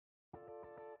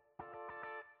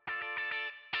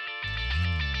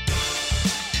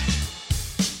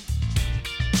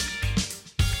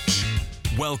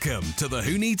Welcome to the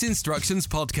Who Needs Instructions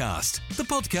podcast, the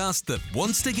podcast that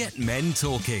wants to get men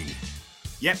talking.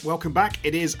 Yep, welcome back.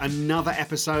 It is another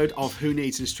episode of Who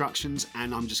Needs Instructions,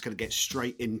 and I'm just going to get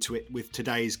straight into it with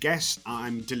today's guest.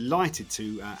 I'm delighted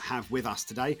to have with us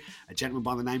today a gentleman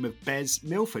by the name of Bez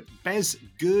Milford. Bez,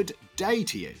 good day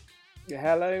to you.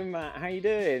 Hello, Matt. How you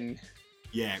doing?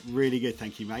 Yeah, really good.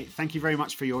 Thank you, mate. Thank you very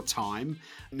much for your time.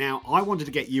 Now, I wanted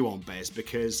to get you on, Bez,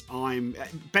 because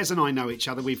Bez and I know each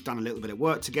other. We've done a little bit of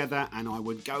work together, and I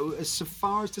would go as so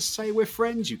far as to say we're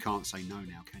friends. You can't say no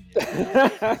now, can you?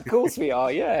 Of course we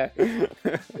are, yeah.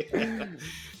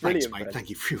 Thanks, mate. Thank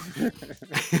you for your...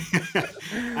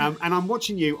 and I'm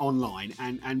watching you online,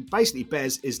 and basically,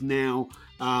 Bez is now...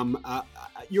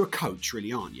 you're a coach,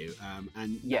 really, aren't you?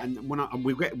 And when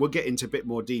we'll get into a bit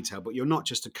more detail, but you're not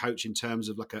just a coach in terms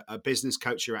of like a business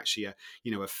coach. You're actually a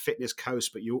fitness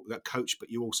coach, but you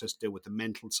also deal with the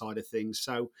mental side of things.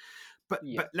 So, but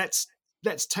let's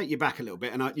take you back a little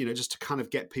bit, and just to kind of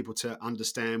get people to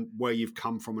understand where you've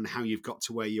come from and how you've got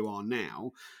to where you are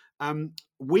now.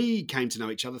 We came to know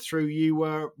each other through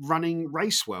you running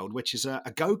Race World, which is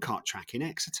a go-kart track in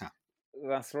Exeter.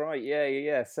 That's right.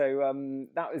 Yeah. So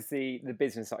that was the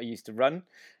business that I used to run.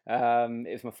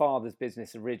 It was my father's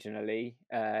business originally.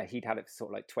 He'd had it for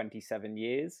sort of like 27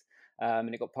 years,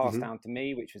 and it got passed down to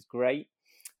me, which was great.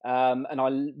 And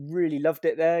I really loved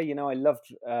it there. I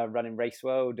loved running Race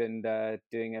World and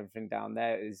doing everything down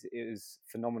there. It was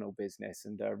phenomenal business,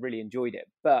 and really enjoyed it.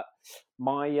 But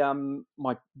my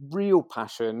my real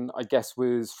passion, I guess,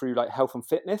 was through like health and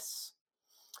fitness.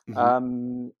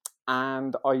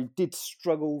 And I did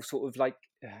struggle sort of like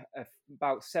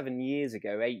about 8 years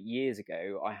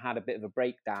ago, I had a bit of a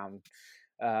breakdown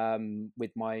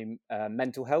with my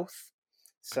mental health.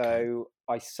 So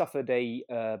I suffered a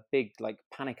big like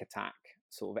panic attack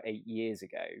sort of 8 years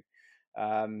ago.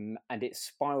 And it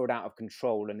spiraled out of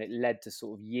control, and it led to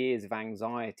sort of years of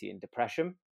anxiety and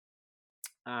depression.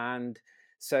 And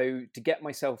so to get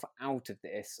myself out of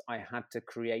this, I had to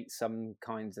create some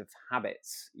kinds of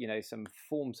habits, some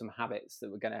habits that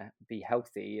were going to be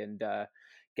healthy and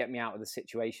get me out of the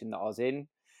situation that I was in.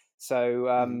 So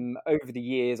over the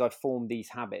years, I formed these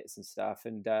habits and stuff,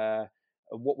 and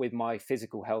what with my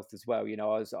physical health as well,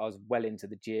 I was well into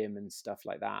the gym and stuff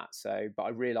like that. So, but I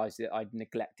realized that I'd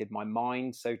neglected my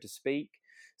mind, so to speak.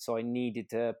 So I needed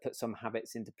to put some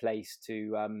habits into place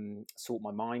to sort my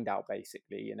mind out,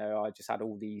 basically. I just had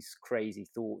all these crazy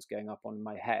thoughts going up on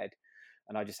my head,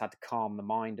 and I just had to calm the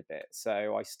mind a bit.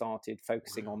 So I started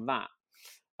focusing on that.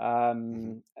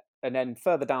 And then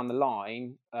further down the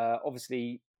line,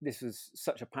 obviously, this was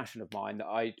such a passion of mine that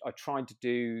I tried to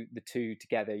do the two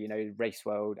together, Race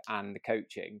World and the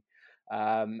coaching.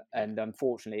 And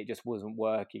unfortunately, it just wasn't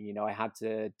working. I had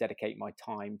to dedicate my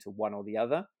time to one or the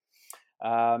other.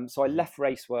 So I left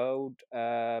Race World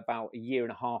about 1.5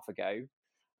 years ago,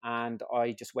 and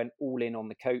I just went all in on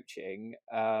the coaching,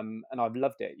 and I've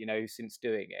loved it, since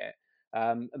doing it.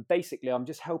 And basically, I'm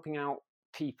just helping out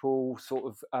people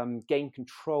sort of gain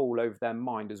control over their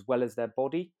mind as well as their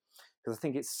body, because I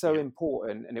think it's so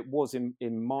important, and it was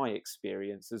in my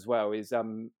experience as well, is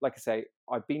like I say,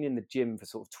 I've been in the gym for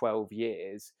sort of 12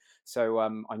 years, so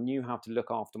I knew how to look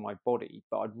after my body,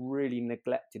 but I'd really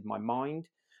neglected my mind.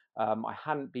 I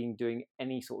hadn't been doing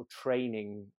any sort of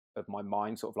training of my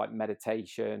mind, sort of like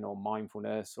meditation or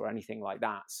mindfulness or anything like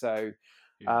that. So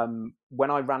when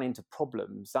I ran into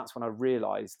problems, that's when I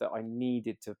realized that I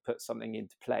needed to put something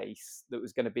into place that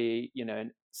was going to be,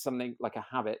 something like a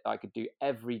habit that I could do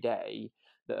every day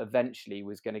that eventually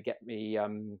was going to get me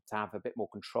to have a bit more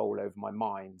control over my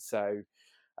mind. So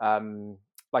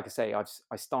like I say,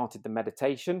 I started the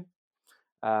meditation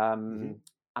and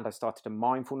I started a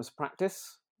mindfulness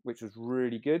practice, which was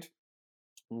really good,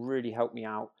 really helped me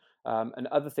out. And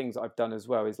other things that I've done as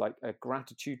well is like a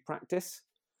gratitude practice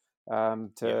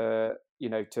to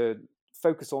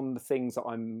focus on the things that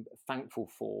I'm thankful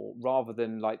for rather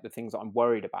than like the things that I'm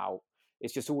worried about.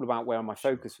 It's just all about where my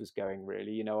focus was going,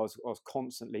 really. I was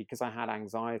constantly, because I had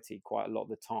anxiety quite a lot of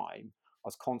the time, I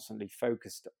was constantly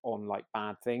focused on like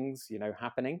bad things,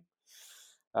 happening.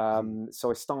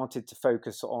 So I started to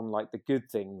focus on like the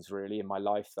good things really in my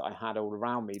life that I had all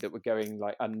around me that were going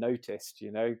like unnoticed,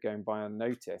 going by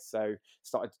unnoticed. So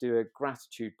started to do a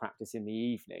gratitude practice in the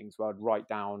evenings where I'd write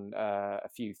down a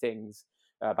few things,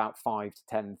 about 5 to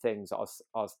 10 things I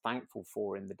was thankful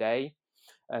for in the day.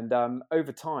 And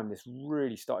over time, this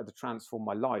really started to transform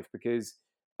my life, because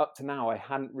up to now, I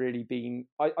hadn't really been,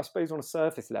 I suppose on a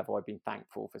surface level, I'd been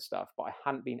thankful for stuff, but I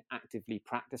hadn't been actively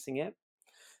practicing it.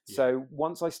 So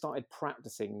once I started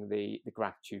practicing the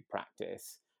gratitude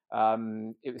practice,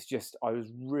 It was just, I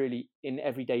was really, in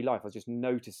everyday life, I was just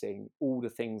noticing all the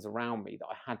things around me that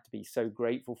I had to be so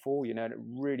grateful for, and it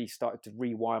really started to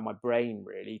rewire my brain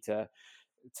really to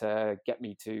get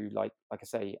me to, like I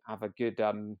say, have a good,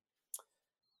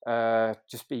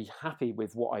 just be happy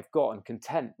with what I've got and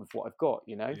content with what I've got,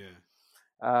 Yeah.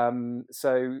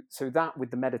 So that,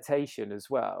 with the meditation as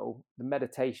well, the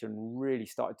meditation really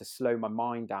started to slow my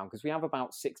mind down, because we have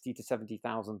about 60 to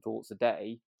 70,000 thoughts a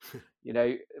day.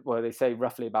 Well, they say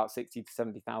roughly about 60 to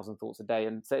 70,000 thoughts a day,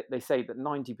 and they say that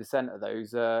 90% of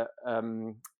those are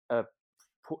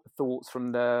thoughts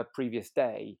from the previous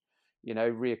day,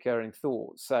 reoccurring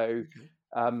thoughts. So Okay.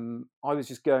 I was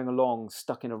just going along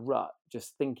stuck in a rut,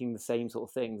 just thinking the same sort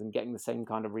of things and getting the same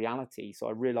kind of reality. So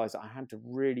I realized that I had to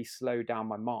really slow down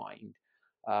my mind.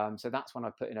 So that's when I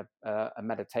put in a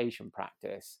meditation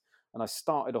practice, and I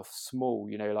started off small,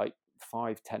 like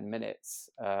 5-10 minutes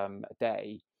a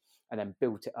day, and then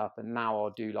built it up. And now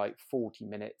I'll do like 40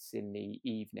 minutes in the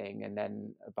evening, and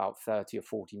then about 30 or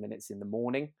 40 minutes in the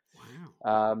morning. Wow.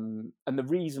 And the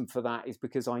reason for that is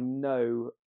because I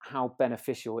know how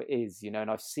beneficial it is, and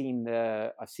I've seen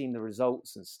the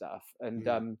results and stuff. And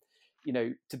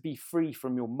to be free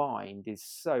from your mind is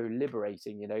so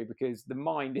liberating, because the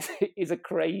mind is a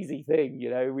crazy thing.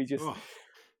 We just Oh,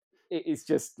 it is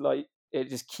just like, it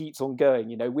just keeps on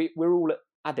going. We're all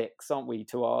addicts, aren't we,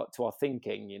 to our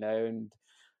thinking, and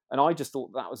I just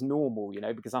thought that was normal,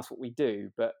 because that's what we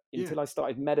do. But yeah. until I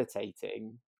started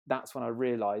meditating, that's when I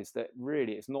realized that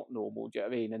really it's not normal. Do you know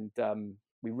what I mean? And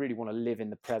we really want to live in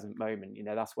the present moment.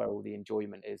 That's where all the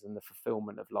enjoyment is and the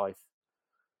fulfillment of life.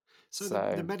 So the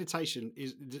So meditation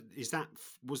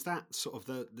was that sort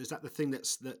of is that the thing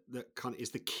that kind of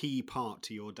is the key part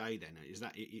to your day then? Is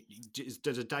that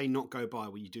does a day not go by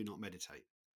where you do not meditate?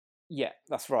 yeah,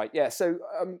 that's right. Yeah. So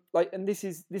and this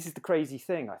is the crazy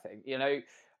thing, I think.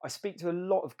 I speak to a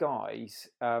lot of guys,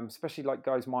 especially like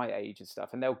guys my age and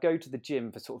stuff, and they'll go to the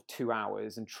gym for sort of 2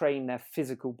 hours and train their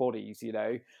physical bodies,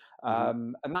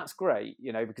 Hmm. and that's great,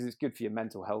 because it's good for your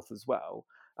mental health as well.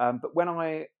 But when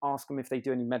I ask them if they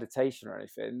do any meditation or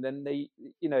anything, then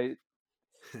you know,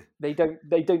 they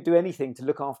don't do anything to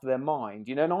look after their mind,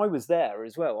 and I was there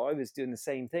as well. I was doing the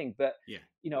same thing. But Yeah.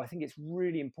 I think it's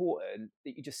really important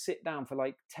that you just sit down for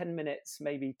like 10 minutes,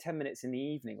 maybe 10 minutes in the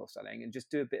evening or something, and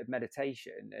just do a bit of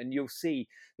meditation. And you'll see,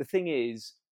 the thing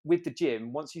is, with the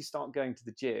gym, once you start going to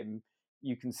the gym,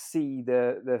 you can see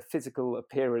the physical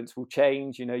appearance will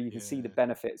change. You can see the Yeah.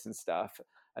 benefits and stuff,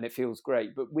 and it feels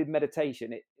great. But with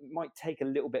meditation, it might take a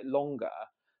little bit longer.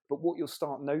 But what you'll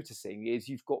start noticing is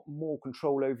you've got more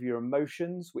control over your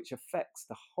emotions, which affects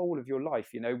the whole of your life.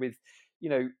 With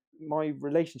my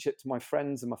relationship to my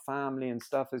friends and my family and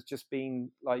stuff has just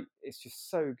been like, it's just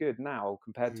so good now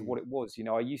compared to Hmm. what it was.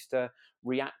 I used to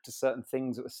react to certain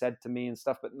things that were said to me and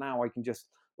stuff, but now I can just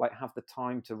like have the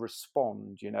time to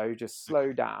respond, just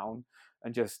slow Okay. down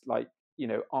and just like,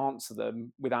 answer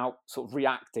them without sort of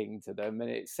reacting to them. And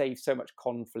it saves so much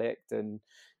conflict. And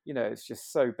it's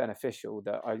just so beneficial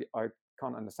that I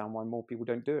can't understand why more people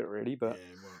don't do it, really. Yeah, But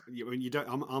well, when you don't,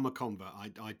 I'm a convert.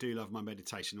 I do love my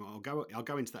meditation. I'll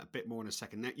go into that a bit more in a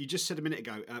second. Now, you just said a minute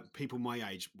ago, people my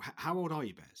age. How old are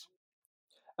you, Bez?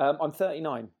 I'm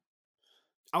 39.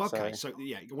 Oh, okay. So So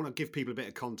yeah, you want to give people a bit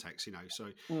of context, so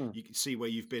mm, you can see where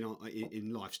you've been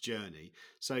in life's journey.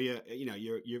 So you're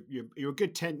a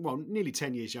good 10, well, nearly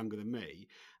 10 years younger than me,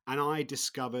 and I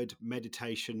discovered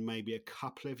meditation maybe a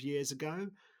couple of years ago.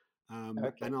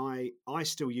 okay. And I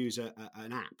still use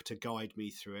an app to guide me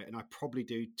through it, and I probably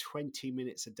do 20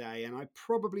 minutes a day, and I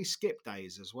probably skip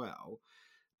days as well.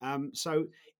 So,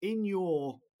 in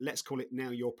your, let's call it now,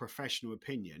 your professional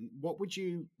opinion, what would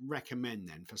you recommend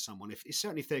then for someone?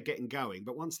 Certainly if they're getting going,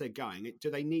 but once they're going, do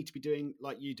they need to be doing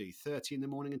like you do, 30 in the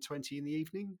morning and 20 in the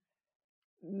evening?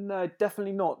 No,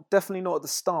 definitely not. Definitely not at the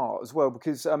start as well,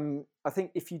 because I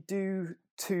think if you do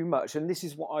too much, and this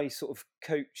is what I sort of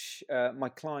coach my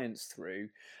clients through.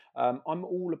 I'm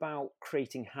all about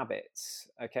creating habits.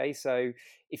 Okay, so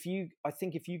I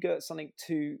think if you go at something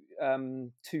too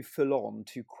full on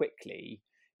too quickly,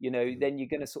 Mhm. then you're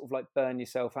going to sort of like burn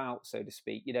yourself out, so to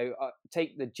speak.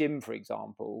 Take the gym for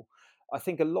example. I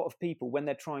think a lot of people, when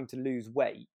they're trying to lose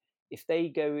weight, if they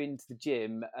go into the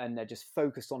gym and they're just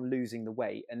focused on losing the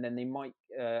weight, and then they might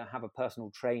have a personal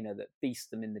trainer that beasts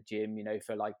them in the gym,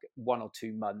 for like 1 or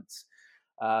 2 months,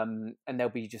 and they'll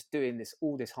be just doing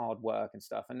all this hard work and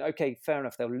stuff. And okay, fair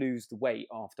enough, they'll lose the weight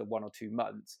after 1 or 2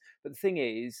 months. But the thing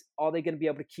is, are they going to be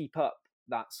able to keep up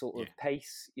that sort Yeah, of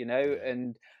pace? yeah.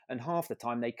 And and half the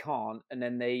time they can't. And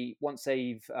then once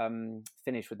they've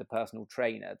finished with the personal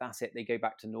trainer, that's it. They go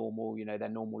back to normal. Their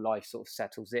normal life sort of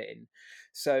settles in.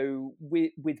 So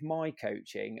with my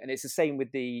coaching, and it's the same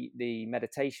with the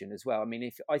meditation as well. I mean,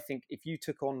 if you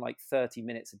took on like 30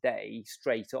 minutes a day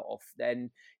straight off,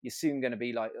 then you're soon going to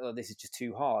be like, oh, this is just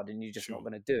too hard, and you're just not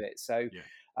going to do it. So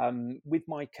with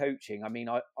my coaching, I mean,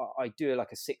 I do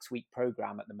like a 6-week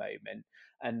program at the moment,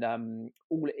 and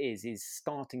all it is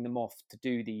starting them off to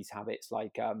do these habits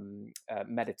like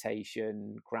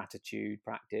meditation, gratitude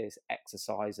practice,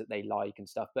 exercise that they like and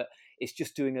stuff. But it's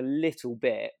just doing a little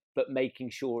bit, but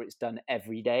making sure it's done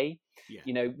every day.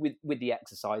 With the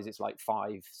exercise, it's like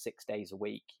 5-6 days a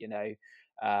week,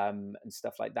 and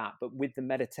stuff like that. But with the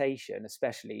meditation,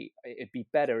 especially, it'd be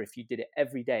better if you did it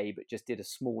every day, but just did a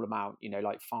small amount,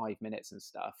 like 5 minutes and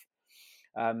stuff.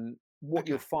 What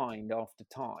you'll find after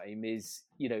time is,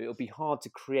 it'll be hard to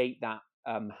create that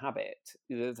habit.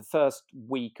 The first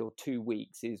week or 2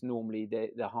 weeks is normally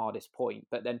the hardest point.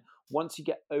 But then once you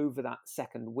get over that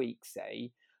second week,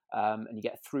 say, and you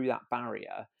get through that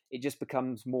barrier, it just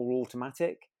becomes more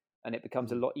automatic. And it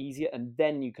becomes a lot easier. And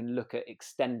then you can look at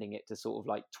extending it to sort of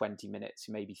like 20 minutes,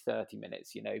 maybe 30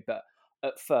 minutes, But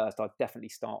at first, I'd definitely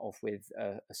start off with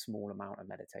a small amount of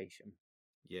meditation.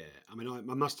 Yeah, I mean,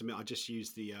 I must admit, I just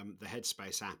used the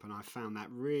Headspace app, and I found that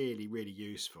really, really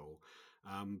useful.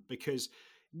 Because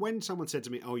when someone said to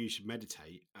me, "Oh, you should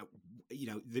meditate,"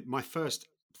 my first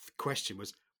question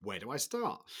was, where do I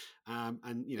start?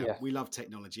 We love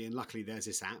technology, and luckily there's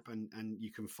this app, and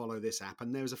you can follow this app,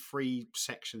 and there's a free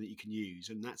section that you can use,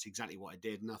 and that's exactly what I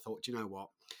did. And I thought, you know what,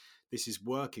 this is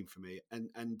working for me,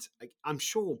 and I'm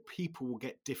sure people will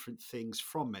get different things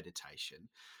from meditation.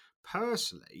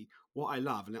 Personally, what I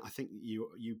love, and I think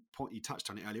you touched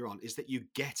on it earlier on, is that you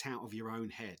get out of your own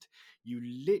head. You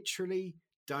literally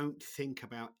don't think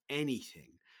about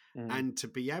anything. And to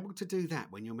be able to do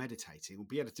that when you're meditating, or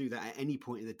be able to do that at any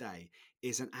point in the day,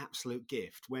 is an absolute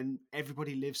gift when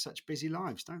everybody lives such busy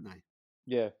lives, don't they?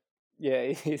 Yeah,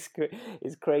 it's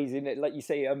crazy, isn't it? Like you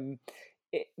say,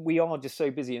 we are just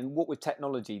so busy, and what with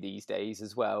technology these days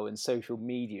as well, and social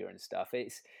media and stuff,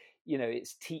 it's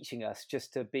teaching us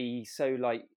just to be so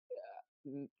like,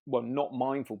 not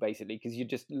mindful, basically, because you're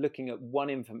just looking at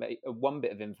one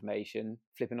bit of information,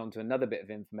 flipping onto another bit of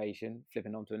information,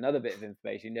 flipping onto another bit of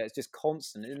information. It's just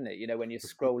constant, isn't it? When you're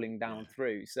scrolling down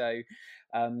through. So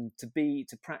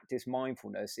to practice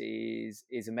mindfulness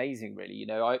is amazing, really.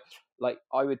 I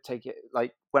would take it,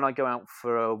 like when I go out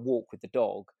for a walk with the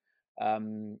dog,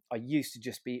 I used to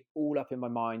just be all up in my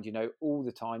mind, all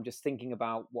the time, just thinking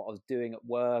about what I was doing at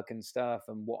work and stuff,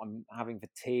 and what I'm having for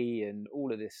tea and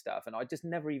all of this stuff. And I just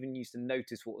never even used to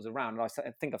notice what was around. And I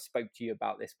think I've spoke to you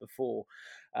about this before.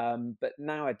 But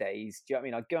nowadays, do you know what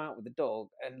I mean? I go out with the dog,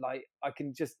 and like,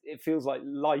 it feels like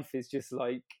life is just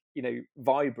like,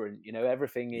 vibrant,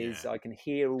 everything is, I can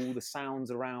hear all the sounds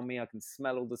around me. I can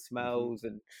smell all the smells.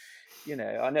 And,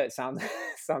 I know it sounds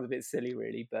a bit silly,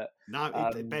 really, but no,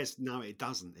 it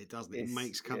doesn't. It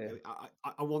makes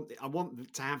I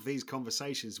want to have these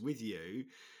conversations with you.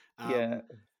 And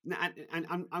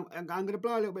I'm going to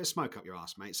blow a little bit of smoke up your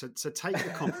ass, mate. So take the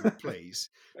compliment, please.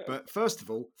 But first of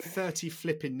all,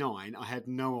 30-flipping-9, I had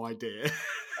no idea.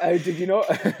 Oh, did you not?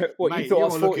 What, mate, you thought I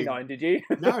was 49, did you?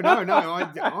 No.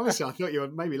 Honestly, I thought you were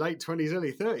maybe late 20s,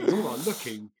 early 30s. You are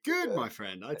looking good, my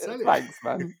friend, I tell you. Thanks,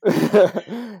 man.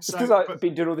 It's because I've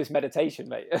been doing all this meditation,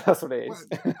 mate. That's what it is.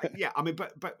 Well, yeah, I mean,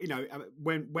 but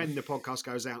when the podcast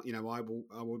goes out, I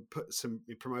will put some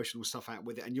promotional stuff out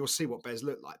with it, and you'll see what Bez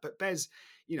looked like. But Bez,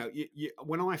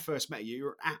 when I first met you,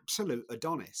 you're absolute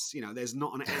Adonis. There's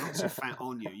not an ounce of fat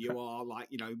on you. You are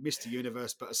like, Mr.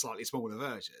 Universe, but a slightly smaller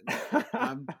version.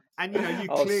 And you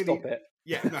clearly, stop it.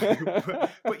 Yeah, no,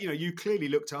 but you clearly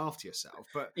looked after yourself.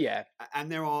 But yeah, and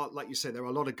there are, like you said, there are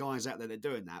a lot of guys out there that are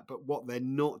doing that. But what they're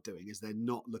not doing is they're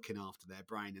not looking after their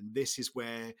brain, and this is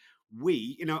where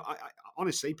we, I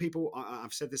honestly, people,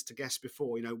 I've said this to guests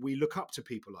before. We look up to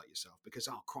people like yourself because,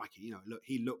 oh crikey, look,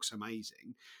 he looks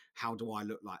amazing. How do I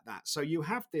look like that? So you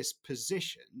have this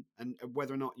position, and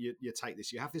whether or not you take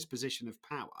this, you have this position of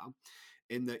power,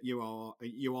 in that you are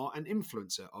an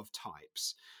influencer of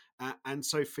types. And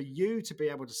so for you to be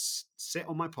able to sit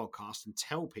on my podcast and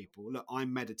tell people, look, I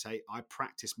meditate, I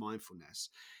practice mindfulness,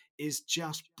 is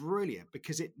just brilliant,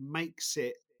 because it makes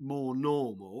it more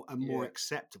normal and more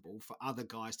acceptable for other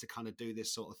guys to kind of do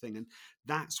this sort of thing. And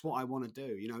that's what I want to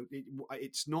do. You know,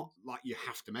 it's not like you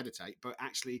have to meditate, but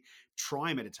actually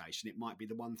try meditation. It might be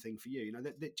the one thing for you. You know,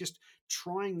 that just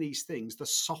trying these things, the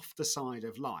softer side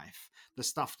of life, the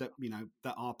stuff that, you know,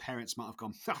 that our parents might have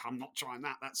gone, I'm not trying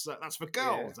that. That's for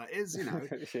girls. That is, you know.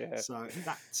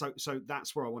 So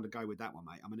that's where I want to go with that one,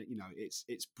 mate. I mean, you know,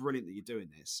 it's brilliant that you're doing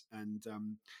this, and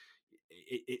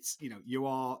it's, you know, you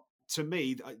are, to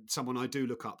me, someone I do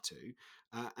look up to.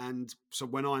 And so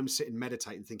when I'm sitting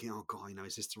meditating, thinking, "Oh God, you know,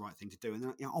 is this the right thing to do?" And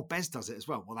then, you know, "Oh, Bez does it as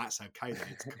well." Well, that's okay. Then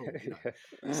it's cool. You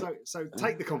know? So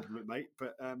take the compliment, mate.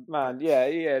 But man,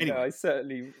 anyway. No, I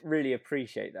certainly really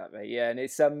appreciate that, mate. Yeah, and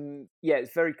it's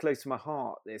it's very close to my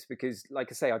heart, this, because, like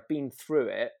I say, I've been through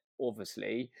it,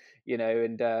 obviously, you know,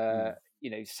 and you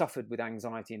know, suffered with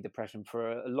anxiety and depression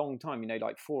for a long time, you know,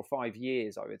 like 4 or 5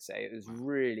 years, I would say. It was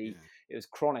really, it was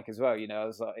chronic as well, you know. I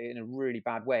was like, in a really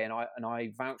bad way. And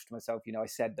I vouched to myself, you know, I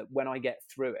said that when I get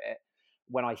through it,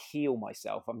 when I heal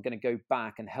myself, I'm going to go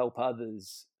back and help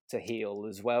others to heal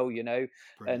as well, you know.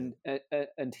 Brilliant.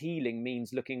 And healing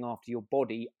means looking after your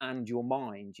body and your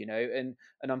mind, you know. And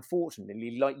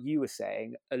unfortunately, like you were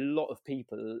saying, a lot of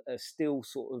people are still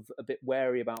sort of a bit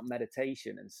wary about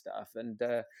meditation and stuff. And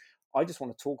I just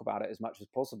want to talk about it as much as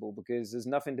possible, because there's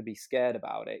nothing to be scared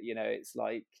about it. You know, it's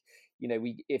like, you know,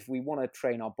 if we want to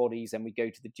train our bodies, then we go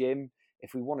to the gym.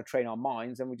 If we want to train our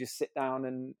minds, then we just sit down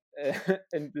and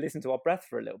and listen to our breath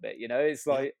for a little bit. You know, it's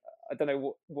like, I don't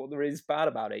know what there is bad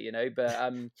about it, you know,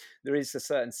 but there is a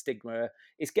certain stigma.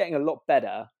 It's getting a lot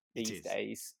better these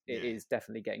days. It is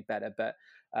definitely getting better, but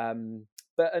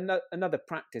another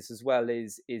practice as well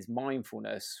is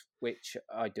mindfulness, which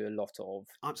I do a lot of.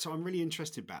 So I'm really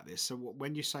interested about this. So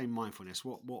when you say mindfulness,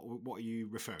 what are you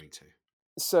referring to?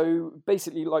 So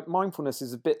basically, like, mindfulness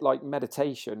is a bit like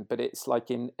meditation, but it's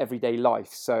like in everyday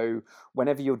life. So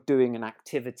whenever you're doing an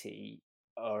activity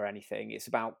or anything, it's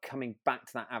about coming back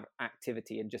to that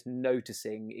activity and just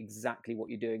noticing exactly what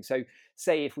you're doing. So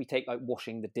say if we take like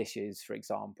washing the dishes, for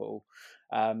example,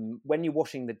 when you're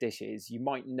washing the dishes, you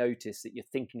might notice that you're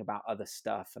thinking about other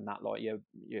stuff, and that, like, your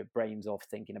brain's off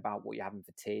thinking about what you're having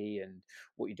for tea and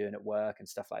what you're doing at work and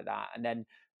stuff like that. And then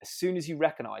as soon as you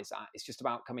recognize that, it's just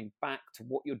about coming back to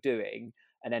what you're doing,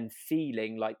 and then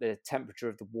feeling like the temperature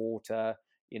of the water,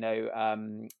 you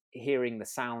know, hearing the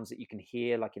sounds that you can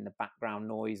hear, like in the background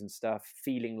noise and stuff,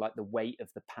 feeling like the weight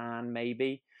of the pan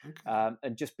maybe,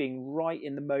 and just being right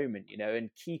in the moment, you know,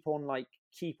 and keep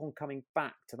on coming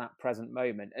back to that present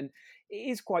moment. And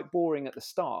it is quite boring at the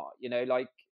start, you know, like,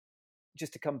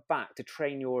 just to come back, to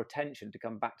train your attention to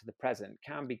come back to the present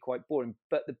can be quite boring,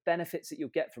 but the benefits that you'll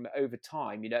get from it over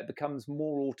time, you know, it becomes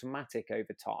more automatic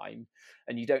over time,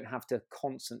 and you don't have to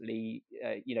constantly,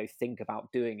 you know, think about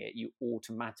doing it. You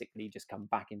automatically just come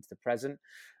back into the present,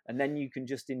 and then you can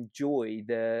just enjoy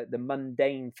the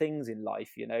mundane things in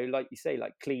life, you know, like you say,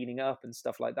 like cleaning up and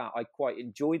stuff like that. I quite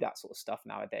enjoy that sort of stuff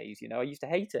nowadays, you know. I used to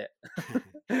hate it.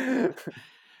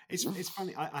 It's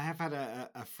funny. I have had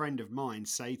a friend of mine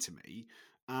say to me,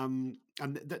 and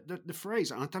the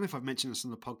phrase, and I don't know if I've mentioned this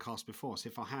on the podcast before, so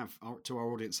if I have, to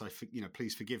our audience, you know,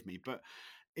 please forgive me. But,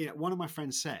 you know, one of my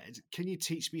friends said, "Can you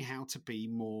teach me how to be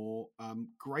more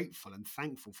grateful and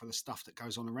thankful for the stuff that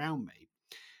goes on around me?"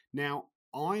 Now,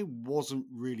 I wasn't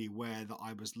really aware that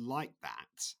I was like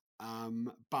that.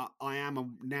 But I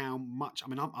am now much. I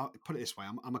mean, I'll put it this way: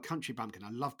 I'm a country bumpkin.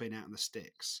 I love being out in the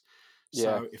sticks.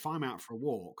 So if I'm out for a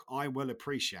walk, I will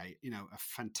appreciate, you know, a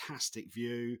fantastic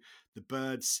view, the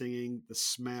birds singing, the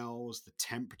smells, the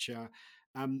temperature.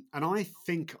 And I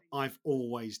think I've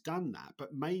always done that,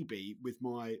 but maybe with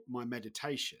my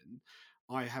meditation,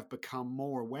 I have become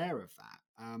more aware of that,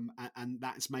 and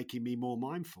that's making me more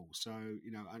mindful. So,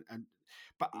 you know,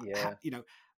 you know,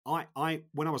 I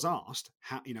when I was asked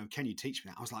how, you know, can you teach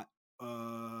me that, I was like,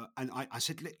 and I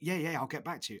said, yeah, I'll get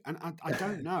back to you. And I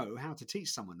don't know how to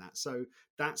teach someone that. So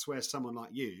that's where someone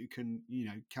like you can, you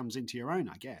know, comes into your own,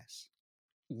 I guess.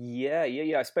 Yeah.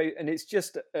 I suppose, and it's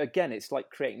just, again, it's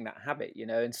like creating that habit, you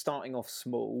know, and starting off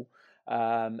small,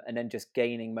 and then just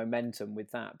gaining momentum with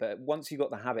that. But once you've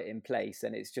got the habit in place,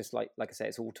 then it's just like I say,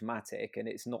 it's automatic, and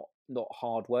it's not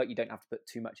hard work. You don't have to put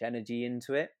too much energy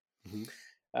into it. Mm-hmm.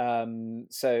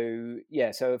 So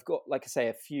I've got, like I say,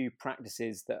 a few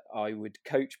practices that I would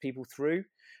coach people through.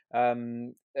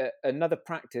 Another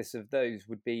practice of those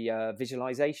would be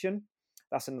visualization.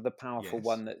 That's another powerful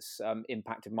one that's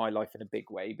impacted my life in a big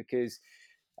way, because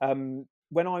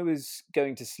when I was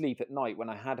going to sleep at night, when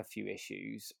I had a few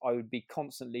issues, I would be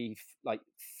constantly like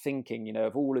thinking,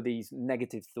 of all of these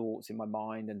negative thoughts in my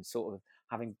mind, and sort of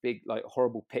having big, like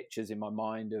horrible pictures in my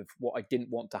mind of what I didn't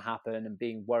want to happen, and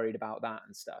being worried about that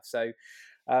and stuff. So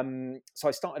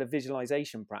I started a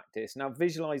visualization practice. Now,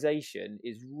 visualization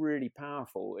is really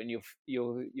powerful, and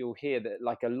you'll hear that,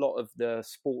 like, a lot of the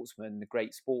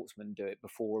great sportsmen, do it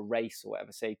before a race or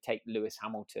whatever. Say, take Lewis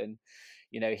Hamilton.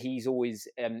 He's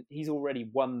already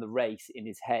won the race in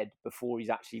his head before he's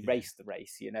actually raced the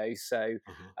race. So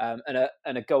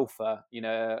and a golfer,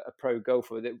 a pro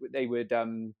golfer, they would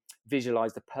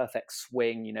visualize the perfect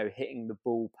swing, hitting the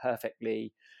ball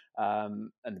perfectly,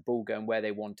 and the ball going where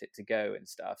they want it to go and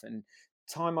stuff. And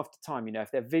time after time,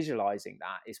 if they're visualizing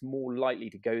that, it's more likely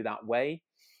to go that way.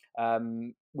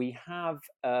 We have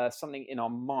something in our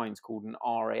minds called an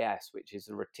RAS, which is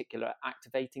a reticular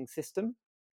activating system.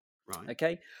 Right.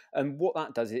 Okay. And what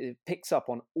that does is it picks up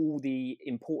on all the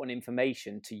important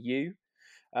information to you.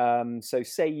 So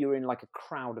say you're in like a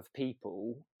crowd of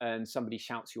people and somebody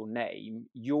shouts your name,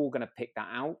 you're going to pick that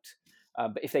out.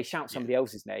 But if they shout somebody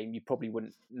else's name, you probably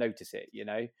wouldn't notice it,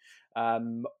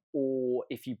 or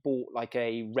if you bought like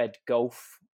a red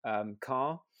Golf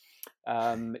car,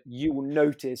 you will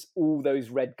notice all those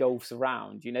red Golfs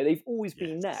around. They've always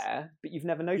been there, but you've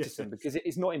never noticed them because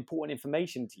it's not important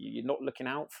information to you. You're not looking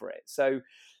out for it. So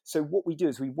what we do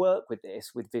is we work with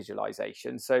this with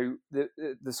visualization. So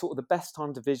the sort of the best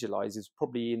time to visualize is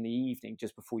probably in the evening,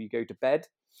 just before you go to bed.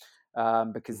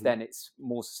 Because then it's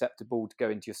more susceptible to go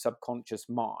into your subconscious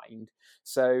mind.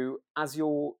 So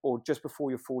or just before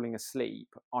you're falling asleep,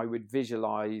 I would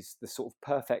visualize the sort of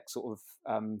perfect sort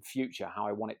of future, how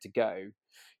I want it to go,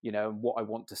 and what I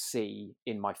want to see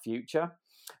in my future,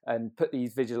 and put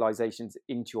these visualizations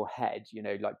into your head,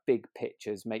 like big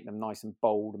pictures, make them nice and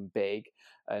bold and big,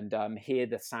 and hear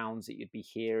the sounds that you'd be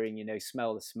hearing,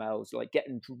 smell the smells, like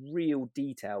getting real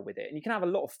detail with it. And you can have a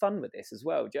lot of fun with this as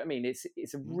well. Do you know what I mean?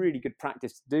 It's a really good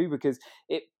practice to do, because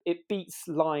it beats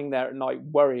lying there at night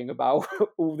worrying about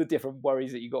all the different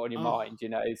worries that you got on your mind,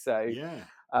 So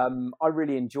I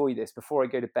really enjoy this. Before I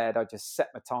go to bed, I just set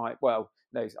my time. Well,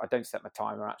 no, I don't set my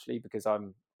timer actually, because I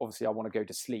want to go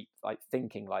to sleep like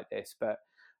thinking like this. But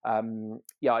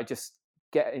I just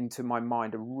get into my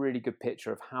mind a really good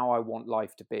picture of how I want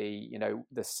life to be,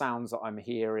 the sounds that I'm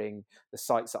hearing, the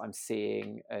sights that I'm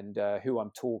seeing, and who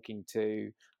I'm talking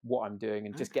to, what I'm doing,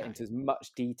 and just get into as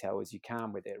much detail as you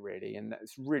can with it, really. And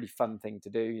it's a really fun thing to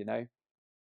do,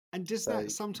 And does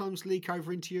that sometimes leak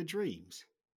over into your dreams?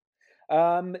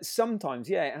 Sometimes,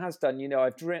 yeah, it has done.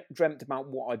 I've dreamt about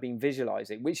what I've been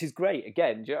visualizing, which is great.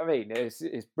 Again, do you know what I mean?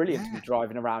 It's brilliant to be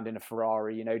driving around in a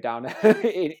Ferrari, down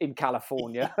in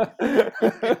California.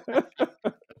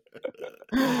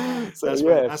 It's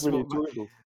really enjoyable.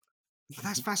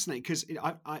 That's fascinating, because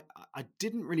I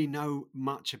didn't really know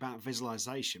much about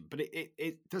visualization, but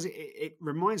it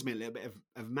reminds me a little bit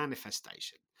of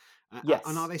manifestation. Yes.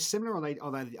 And are they similar, or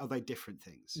are they different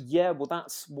things? Yeah, well,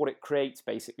 that's what it creates.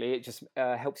 Basically, it just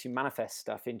helps you manifest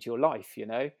stuff into your life,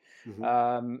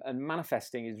 and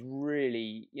manifesting is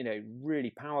really,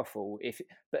 really powerful.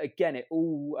 But again, it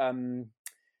all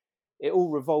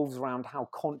revolves around how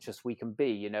conscious we can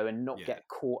be, and not get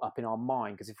caught up in our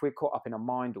mind. Because if we're caught up in our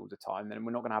mind all the time, then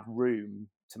we're not going to have room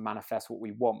to manifest what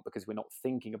we want, because we're not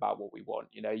thinking about what we want.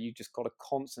 You just got to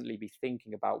constantly be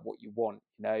thinking about what you want,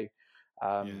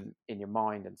 in your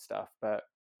mind and stuff. But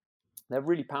they're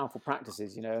really powerful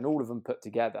practices, and all of them put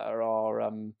together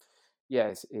are,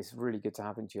 it's really good to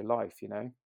have into your life,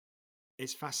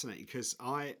 It's fascinating, because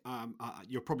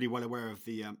you're probably well aware of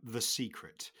The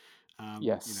Secret,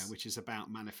 yes, which is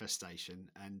about manifestation,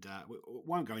 and we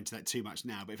won't go into that too much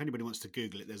now. But if anybody wants to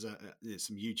Google it, there's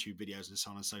some YouTube videos and so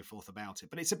on and so forth about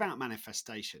it. But it's about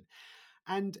manifestation.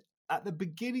 And at the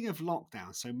beginning of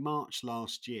lockdown, so March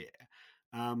last year,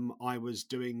 I was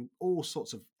doing all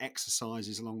sorts of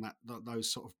exercises along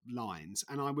those sort of lines,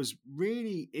 and I was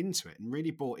really into it and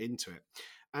really bought into it.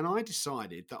 And I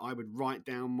decided that I would write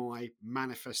down my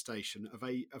manifestation of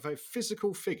a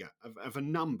physical figure, of a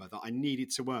number that I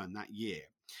needed to earn that year.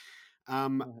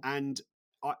 And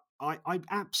I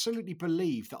absolutely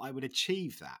believed that I would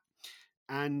achieve that,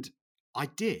 and I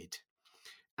did.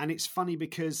 And it's funny,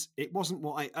 because it wasn't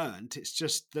what I earned; it's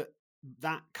just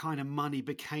that kind of money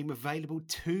became available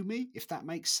to me, if that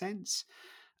makes sense.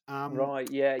 Right.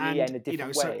 Yeah. In a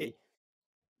different way.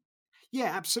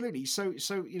 Yeah, absolutely. So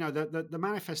the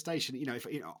manifestation, if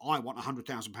I want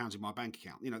 £100,000 in my bank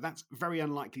account, that's very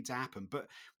unlikely to happen. But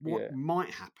what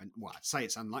might happen, well, I'd say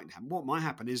it's unlikely to happen. What might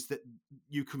happen is that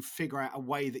you can figure out a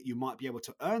way that you might be able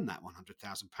to earn that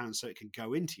 £100,000 so it can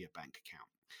go into your bank account.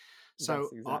 So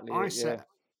That's exactly I it. Yeah. set,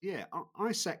 yeah,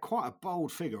 I set quite a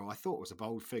bold figure. Or I thought was a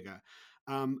bold figure,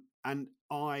 and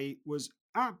I was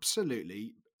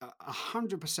absolutely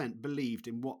 100% believed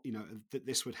in what that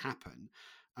this would happen.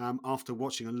 After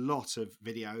watching a lot of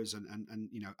videos and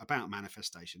about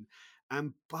manifestation,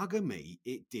 and bugger me,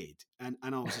 it did, and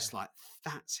I was just like,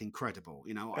 that's incredible,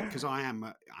 because I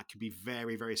can be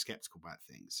very very skeptical about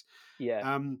things. Yeah.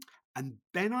 Um, and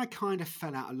then I kind of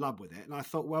fell out of love with it, and I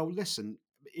thought, well, listen,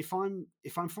 if I'm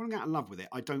falling out of love with it,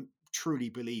 I don't truly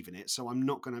believe in it, so I'm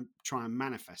not going to try and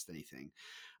manifest anything.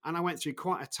 And I went through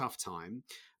quite a tough time,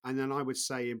 and then I would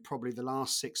say in probably the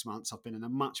last 6 months, I've been in a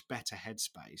much better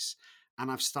headspace, and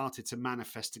I've started to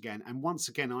manifest again. And once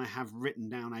again, I have written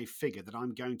down a figure that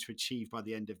I'm going to achieve by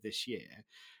the end of this year,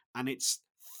 and it's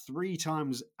 3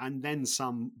 times and then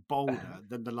some bolder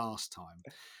than the last time.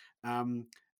 Um,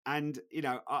 and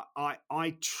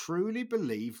I truly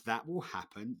believe that will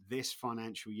happen this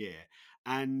financial year,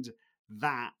 and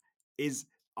that is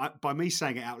by me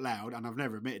saying it out loud, and I've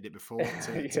never admitted it before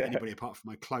to Yeah. anybody apart from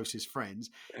my closest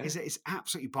friends, is that it's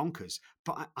absolutely bonkers.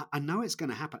 But I know it's going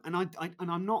to happen, and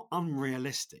I'm not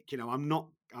unrealistic. I'm not.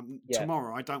 Yeah.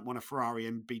 Tomorrow, I don't want a Ferrari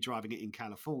and be driving it in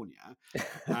California.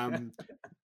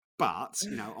 But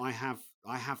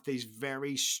I have these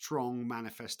very strong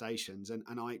manifestations, and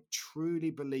I truly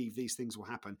believe these things will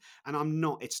happen. And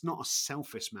it's not a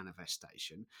selfish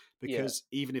manifestation, Yeah. because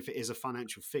even if it is a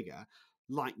financial figure,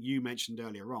 like you mentioned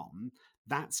earlier on,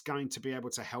 that's going to be able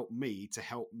to help me to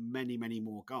help many many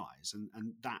more guys,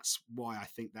 and that's why I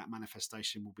think that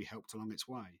manifestation will be helped along its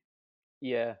way.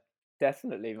 Yeah,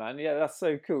 definitely, man. Yeah, that's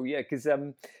so cool. Yeah, because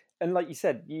and like you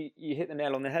said, you hit the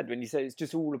nail on the head when you say it's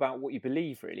just all about what you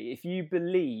believe. Really, if you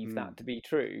believe Mm, that to be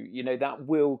true, that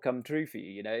will come true for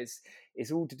you.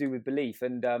 It's all to do with belief,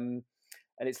 and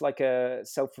it's like a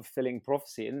self-fulfilling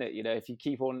prophecy, isn't it? If you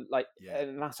keep on like, yeah,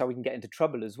 and that's how we can get into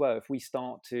trouble as well. If we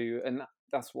start to, and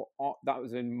that's what that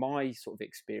was in my sort of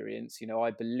experience.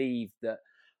 I believed that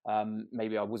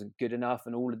maybe I wasn't good enough,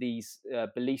 and all of these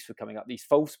beliefs were coming up, these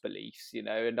false beliefs,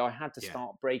 and I had to yeah,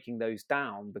 start breaking those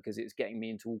down because it's getting me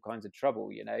into all kinds of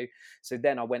trouble. So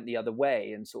then I went the other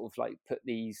way and sort of like put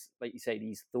these, like you say,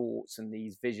 these thoughts and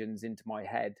these visions into my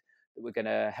head that were going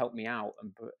to help me out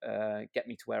and get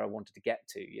me to where I wanted to get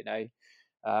to.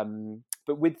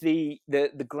 But with the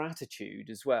gratitude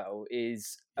as well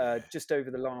is yeah, just over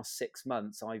the last 6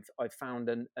 months, I've found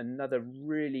another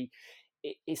really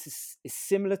it's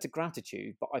similar to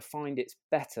gratitude, but I find it's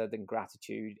better than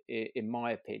gratitude in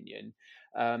my opinion.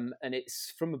 And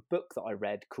it's from a book that I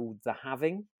read called The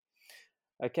Having.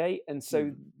 Okay, and so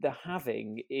mm, the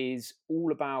having is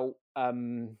all about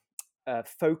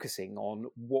focusing on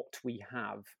what we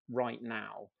have right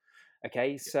now.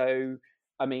 Okay, yeah, so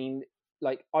I mean,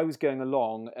 like I was going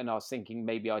along and I was thinking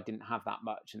maybe I didn't have that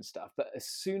much and stuff, but as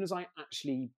soon as I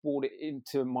actually brought it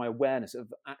into my awareness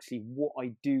of actually what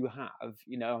I do have,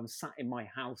 I'm sat in my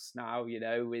house now,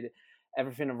 with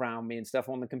everything around me and stuff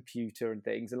on the computer and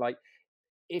things, and like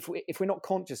if we're not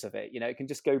conscious of it, it can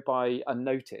just go by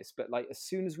unnoticed. But like as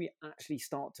soon as we actually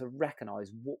start to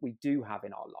recognize what we do have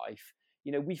in our life,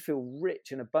 we feel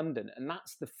rich and abundant, and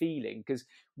that's the feeling. Because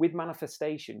with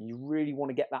manifestation, you really want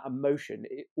to get that emotion.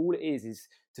 All it is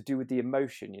to do with the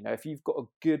emotion. If you've got a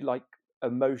good like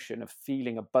emotion of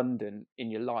feeling abundant in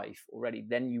your life already,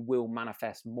 then you will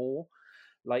manifest more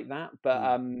like that. But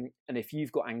mm, and if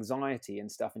you've got anxiety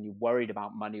and stuff and you're worried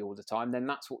about money all the time, then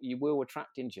that's what you will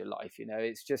attract into your life.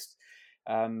 It's just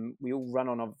we all run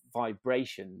on our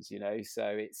vibrations,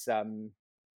 so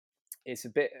it's a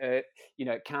bit it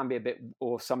can be a bit,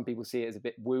 or some people see it as a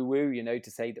bit woo woo,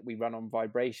 to say that we run on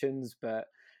vibrations, but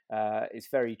it's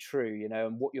very true,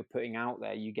 and what you're putting out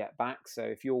there you get back. So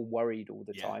if you're worried all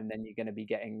the yeah. time, then you're going to be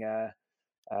getting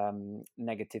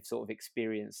negative sort of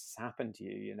experience happen to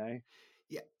you.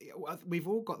 Yeah, yeah, well, we've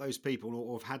all got those people,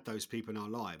 or have had those people in our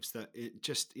lives that it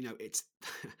just, it's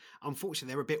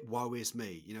unfortunately they're a bit woe is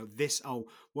me.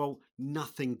 Well,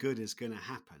 nothing good is going to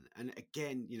happen. And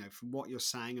again, from what you're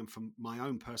saying and from my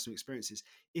own personal experiences,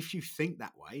 if you think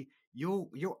that way, you're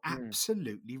Mm,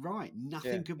 absolutely right. yeah,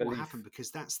 Nothing good will happen belief.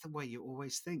 because that's the way you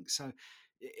always think. So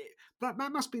that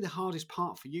must be the hardest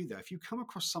part for you, though. If you come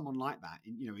across someone like that,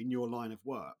 in your line of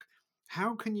work,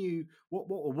 how can you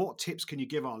what tips can you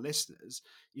give our listeners,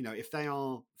 if they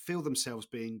feel themselves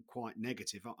being quite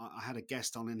negative? I had a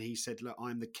guest on and he said, look,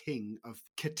 I'm the king of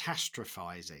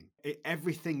catastrophizing.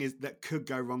 Everything is that could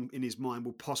go wrong in his mind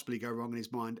will possibly go wrong in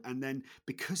his mind, and then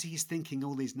because he's thinking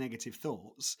all these negative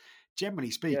thoughts, generally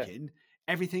Yeah. speaking,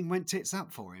 everything went tits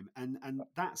up for him. And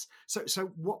that's so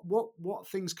what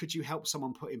things could you help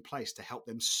someone put in place to help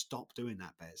them stop doing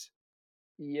that, Bez?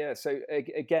 Yeah, so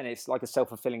again, it's like a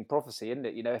self-fulfilling prophecy, isn't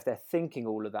it? You know, if they're thinking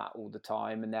all of that all the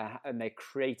time, and they're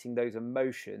creating those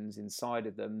emotions inside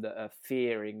of them that are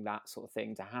fearing that sort of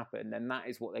thing to happen, then that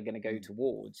is what they're going to go Mm.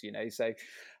 towards. You know, so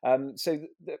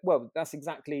well, that's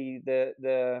exactly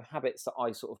the habits that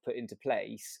I sort of put into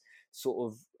place,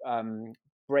 sort of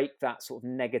break that sort of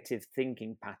negative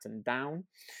thinking pattern down.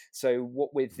 So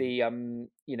what with Mhm. the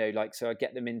you know, like, so I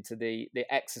get them into the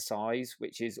exercise,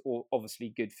 which is obviously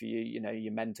good for you, you know,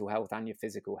 your mental health and your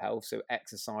physical health. So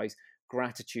exercise,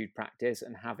 gratitude practice,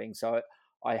 and having, so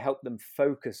I help them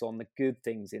focus on the good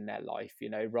things in their life, you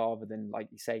know, rather than, like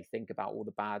you say, think about all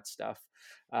the bad stuff.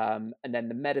 And then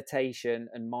the meditation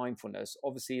and mindfulness,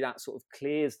 obviously that sort of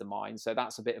clears the mind. So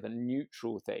that's a bit of a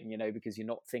neutral thing, you know, because you're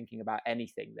not thinking about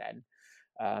anything then.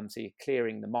 So you're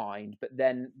clearing the mind. But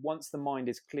then once the mind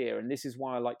is clear, and this is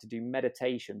why I like to do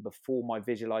meditation before my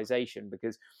visualization,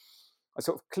 because I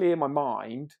sort of clear my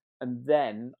mind and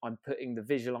then I'm putting the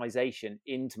visualization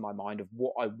into my mind of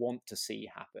what I want to see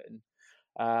happen.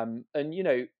 And, you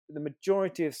know, the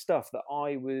majority of stuff that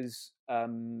I was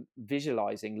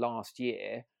visualizing last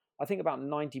year, I think about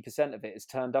 90% of it has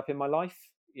turned up in my life,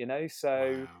 you know,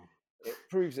 so Wow. it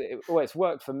proves that well, it's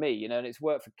worked for me, you know, and it's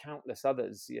worked for countless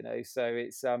others, you know. So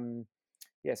it's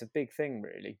yeah, it's a big thing,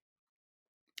 really.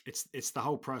 It's the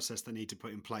whole process they need to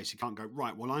put in place. You can't go,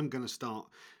 right, well, I'm going to start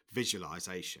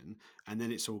visualization and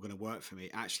then it's all going to work for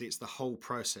me. Actually, it's the whole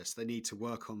process. They need to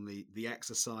work on the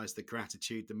exercise, the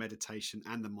gratitude, the meditation,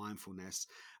 and the mindfulness,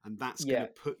 and that's going to Yeah,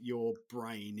 put your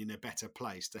brain in a better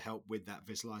place to help with that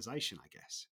visualization, I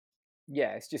guess.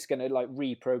 yeah, it's just going to like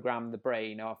reprogram the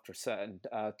brain after a certain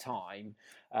time,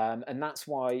 and that's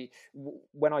why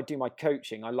when I do my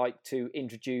coaching, I like to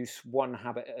introduce one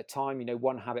habit at a time. You know,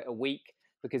 one habit a week.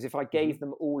 Because if I Hmm. gave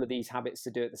them all of these habits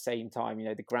to do at the same time, you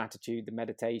know, the gratitude, the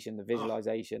meditation, the Oh,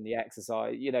 visualization, the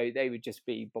exercise, you know, they would just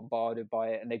be bombarded by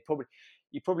it, and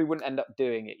you probably wouldn't end up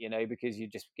doing it, you know, because you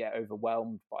just get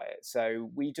overwhelmed by it. So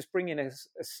we just bring in a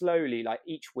slowly, like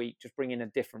each week, just bring in a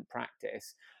different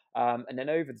practice. And then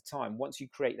over the time, once you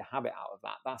create the habit out of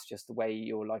that, that's just the way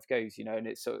your life goes, you know, and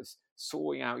it's sort of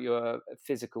sorting out your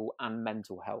physical and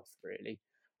mental health, really.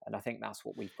 And I think that's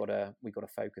what we've got to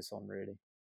focus on, really.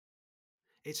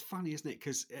 it's funny, isn't it?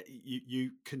 Because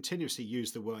you continuously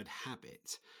use the word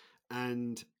habit,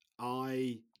 and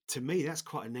I to me that's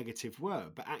quite a negative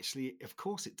word. But actually, of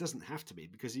course, it doesn't have to be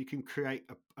because you can create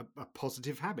a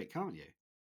positive habit, can't you?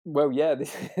 Well, yeah,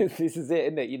 this is it,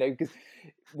 isn't it? You know, because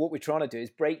what we're trying to do is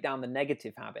break down the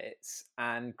negative habits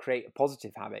and create a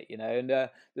positive habit. You know, and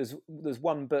there's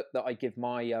one book that I give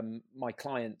my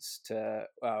clients to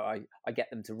I get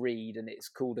them to read, and it's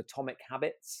called Atomic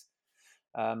Habits.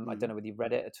 I don't Mm. know whether you've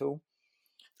read it at all,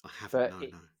 I haven't. but No, it,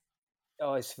 no.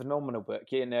 oh, it's a phenomenal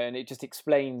book, you know, and it just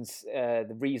explains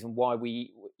the reason why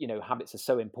you know, habits are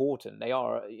so important. They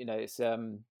are, you know, it's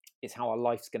how our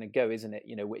life's going to go, isn't it?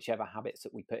 You know, whichever habits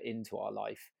that we put into our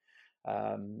life.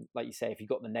 Like you say, if you've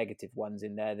got the negative ones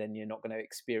in there, then you're not going to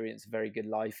experience a very good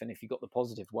life, and if you've got the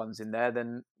positive ones in there,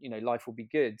 then you know life will be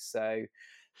good. So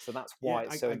that's Yeah, why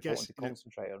it's so I guess important to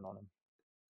concentrate on them.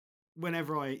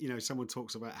 whenever someone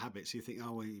talks about habits, you think,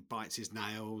 oh, well, he bites his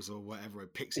nails or whatever,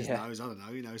 it picks his Yeah, nose. I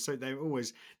don't know, So they're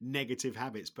always negative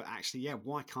habits, but actually, yeah,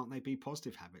 why can't they be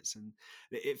positive habits? And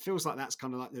it feels like that's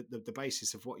kind of like the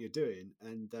basis of what you're doing,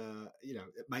 and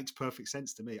it makes perfect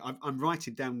sense to me. I'm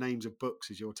writing down names of books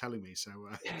as you're telling me, so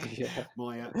yeah.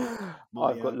 my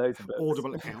my I've got loads of books.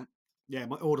 Audible account. Yeah,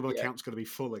 my Audible Yeah, account's going to be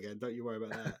full again. Don't you worry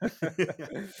about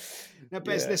that. Now,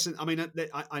 Bez, yeah. listen. I mean,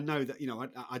 I know that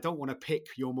I don't want to pick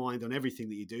your mind on everything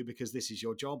that you do because this is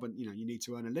your job, and you need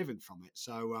to earn a living from it.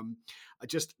 So,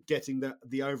 just getting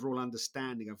the overall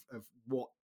understanding of what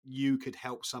you could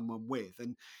help someone with,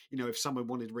 and if someone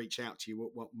wanted to reach out to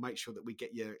you, we'll make sure that we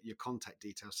get your contact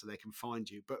details so they can find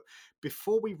you. But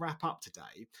before we wrap up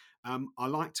today, I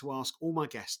like to ask all my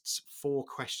guests 4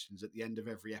 questions at the end of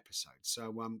every episode.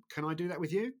 So, can I do that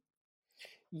with you?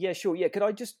 Yeah, sure. Yeah,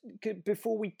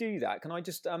 before we do that, can I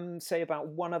just say about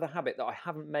one other habit that I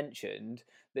haven't mentioned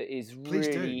that is Please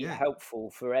do. really Yeah.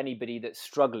 helpful for anybody that's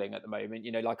struggling at the moment,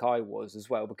 you know, like I was as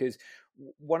well, because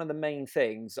one of the main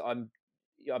things I'm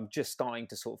just starting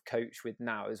to sort of coach with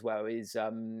now as well is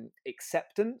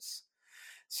acceptance.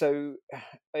 So,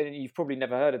 and you've probably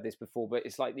never heard of this before, but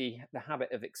it's like the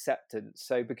habit of acceptance.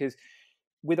 So, because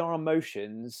with our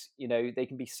emotions, you know, they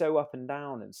can be so up and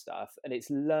down and stuff, and it's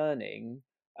learning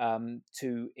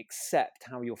to accept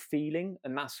how you're feeling,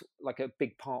 and that's like a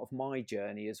big part of my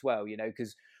journey as well. You know,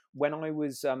 because when I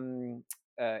was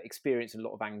experiencing a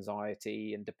lot of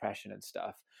anxiety and depression and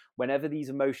stuff, whenever these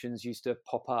emotions used to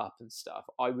pop up and stuff,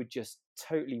 I would just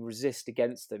totally resist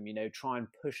against them, try and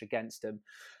push against them,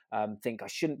 think I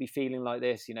shouldn't be feeling like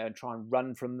this, and try and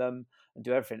run from them and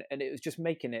do everything. And it was just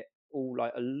making it all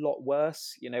like a lot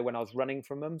worse, when I was running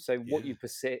from them. So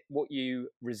what you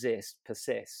resist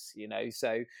persists,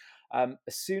 So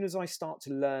as soon as I start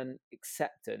to learn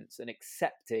acceptance and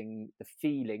accepting the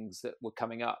feelings that were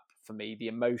coming up for me, the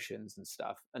emotions and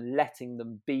stuff, and letting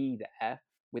them be there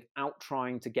without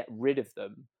trying to get rid of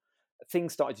them,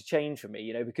 things started to change for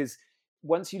me, because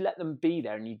once you let them be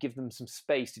there and you give them some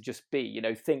space to just be,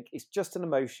 think it's just an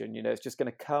emotion, it's just going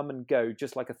to come and go,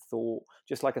 just like a thought,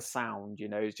 just like a sound,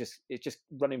 it's just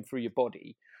running through your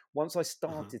body. Once I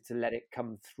started to let it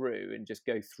come through and just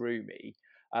go through me,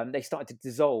 they started to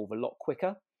dissolve a lot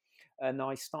quicker. And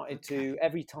I started to,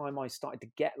 every time I started to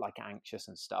get like anxious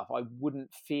and stuff, I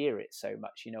wouldn't fear it so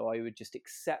much. I would just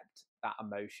accept that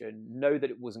emotion, know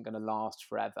that it wasn't going to last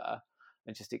forever,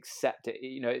 and just accept it.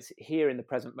 It's here in the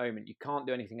present moment. You can't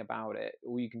do anything about it.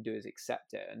 All you can do is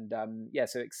accept it. And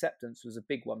so acceptance was a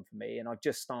big one for me. And I've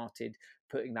just started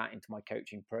putting that into my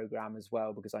coaching program as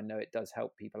well, because I know it does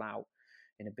help people out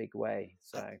in a big way.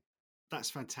 So. That's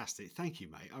fantastic. Thank you,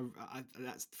 mate.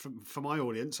 That's for my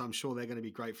audience. I'm sure they're going to be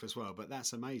grateful as well. But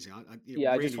that's amazing. I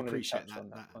really appreciate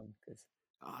that.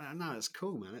 I know it's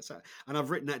cool, man. And I've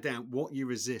written that down. What you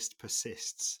resist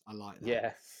persists. I like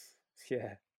that.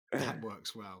 Yeah. That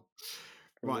works well.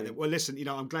 Right then. Well, listen.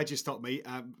 I'm glad you stopped me.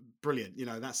 Brilliant.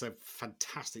 That's a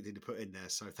fantastic thing to put in there.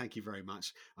 So thank you very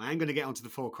much. I am going to get onto the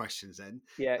 4 questions then.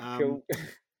 Yeah. Cool.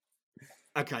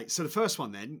 Okay, so the first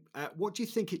one then, what do you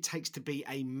think it takes to be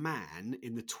a man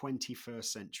in the 21st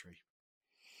century?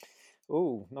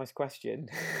 Oh, nice question.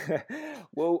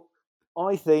 Well,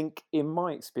 I think in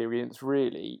my experience,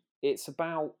 really, it's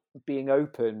about being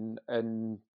open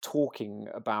and talking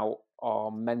about our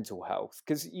mental health.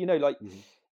 Because,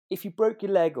 if you broke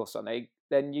your leg or something,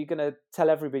 then you're going to tell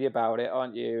everybody about it,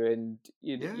 aren't you? And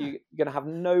you're going to have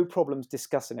no problems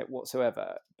discussing it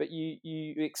whatsoever. But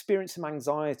you experience some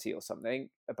anxiety or something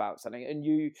about something, and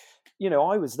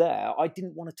I was there. I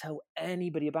didn't want to tell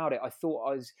anybody about it. I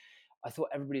thought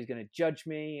everybody was going to judge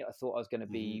me. I thought I was going to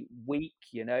be weak,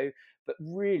 But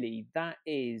really, that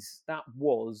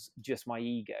was just my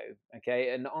ego.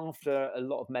 Okay, and after a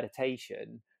lot of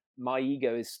meditation, my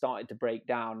ego is starting to break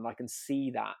down, and I can see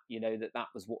that, that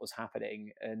was what was happening.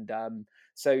 And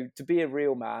so to be a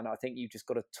real man, I think you've just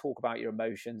got to talk about your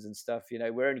emotions and stuff.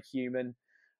 We're only human,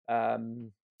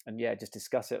 and just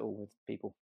discuss it all with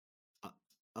people.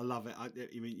 I love it.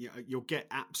 You'll get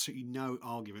absolutely no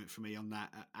argument from me on that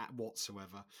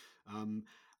whatsoever.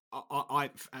 I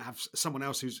have someone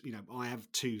else who's, I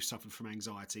have too suffered from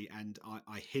anxiety, and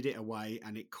I hid it away,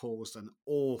 and it caused an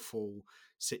awful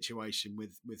situation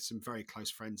with some very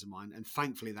close friends of mine. And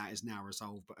thankfully that is now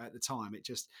resolved. But at the time it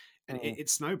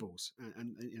snowballs,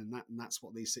 and that's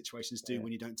what these situations do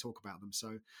when you don't talk about them.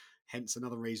 So hence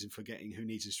another reason for getting Who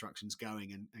Needs Instructions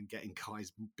going and getting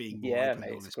guys being more open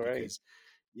and honest, because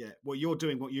well, you're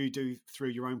doing what you do through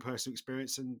your own personal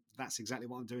experience, and that's exactly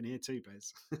what I'm doing here too,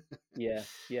 Bez. Yes.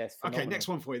 Okay, next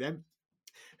one for you then.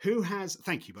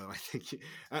 Thank you, by the way, thank you.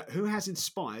 Who has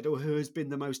inspired, or who has been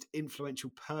the most influential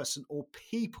person or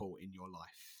people in your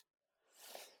life?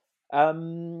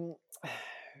 On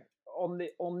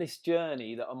this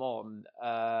journey that I'm on,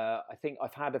 I think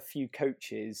I've had a few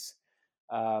coaches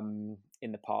in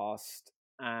the past,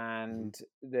 and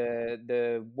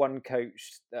the one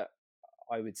coach that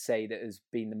I would say that has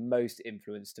been the most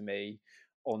influence to me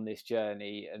on this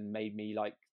journey and made me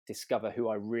discover who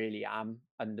I really am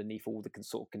underneath all the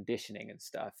sort of conditioning and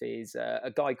stuff is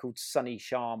a guy called Sunny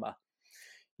Sharma.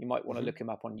 You might want to look him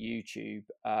up on YouTube.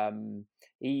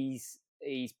 He's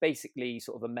basically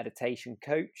sort of a meditation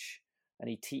coach, and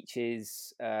he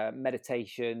teaches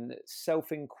meditation,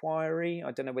 self-inquiry.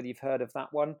 I don't know whether you've heard of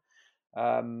that one.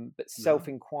 But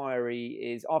self-inquiry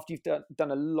is after you've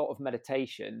done a lot of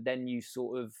meditation, then you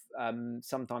sort of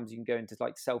sometimes you can go into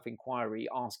self-inquiry,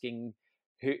 asking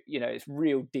who, it's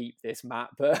real deep, this, Matt,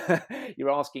 but you're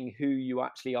asking who you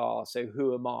actually are. So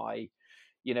who am I?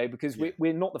 Because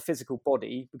we're not the physical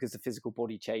body, because the physical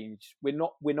body changed. We're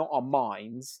not our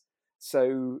minds.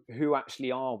 So who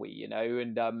actually are we?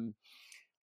 And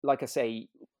like I say,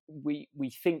 we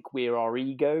think we're our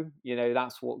ego,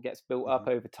 that's what gets built up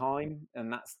over time,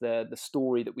 and that's the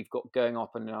story that we've got going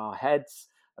up in our heads,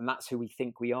 and that's who we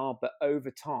think we are. But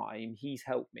over time, he's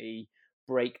helped me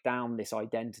break down this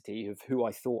identity of who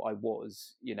I thought I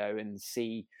was, and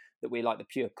see that we're like the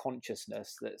pure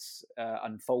consciousness that's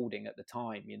unfolding at the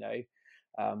time,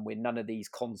 We're none of these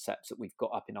concepts that we've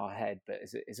got up in our head, but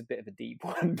it's a bit of a deep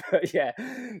one. But yeah,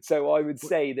 so I would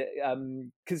say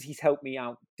that because he's helped me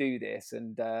out do this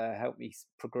and helped me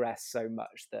progress so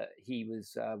much, that he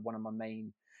was one of my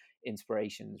main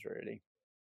inspirations, really.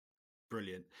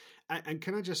 Brilliant. And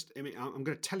can I just, I mean, I'm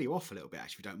going to tell you off a little bit,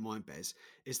 actually, if you don't mind, Bez,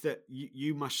 is that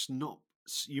you must not,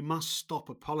 you must stop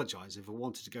apologizing for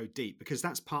wanting to go deep, because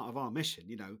that's part of our mission,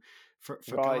 for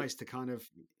Right. guys to kind of,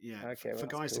 Okay, well, for that's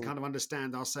guys to cool. kind of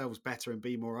understand ourselves better and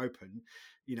be more open.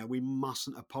 We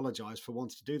mustn't apologize for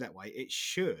wanting to do that way. It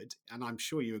should, and I'm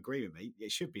sure you agree with me,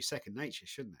 it should be second nature,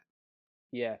 shouldn't it?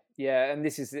 Yeah, and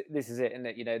this is it, isn't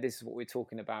it? This is what we're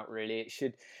talking about. Really,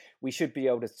 we should be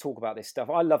able to talk about this stuff.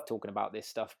 I love talking about this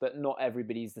stuff, but not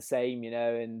everybody's the same,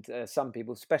 and some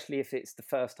people, especially if it's the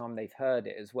first time they've heard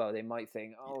it as well, they might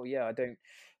think, Yeah. "Oh, yeah, I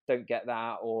don't get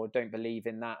that, or don't believe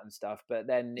in that and stuff." But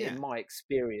then, Yeah. in my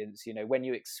experience, when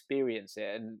you experience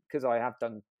it, and because I have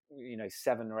done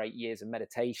 7 or 8 years of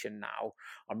meditation now,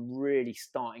 I'm really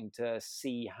starting to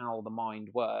see how the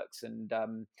mind works, and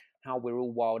how we're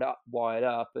all wired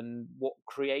up, and what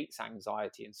creates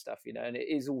anxiety and stuff, and it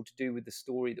is all to do with the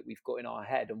story that we've got in our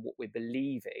head and what we're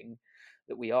believing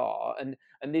that we are. And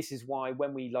this is why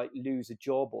when we like lose a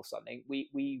job or something,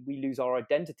 we lose our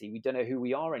identity. We don't know who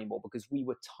we are anymore, because we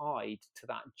were tied to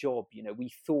that job.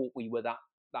 We thought we were that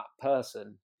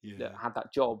person that Yeah. had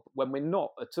that job, when we're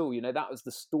not at all. That was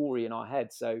the story in our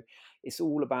head. So it's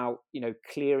all about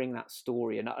clearing that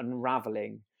story and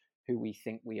unraveling who we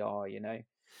think we are.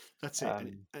 That's it,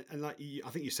 and like I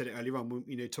think you said it earlier on.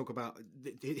 Talk about,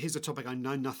 here's a topic I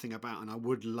know nothing about, and I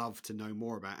would love to know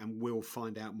more about, and we'll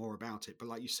find out more about it. But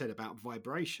like you said about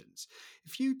vibrations,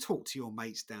 if you talk to your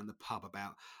mates down the pub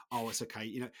about, oh, it's okay,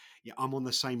 yeah, I'm on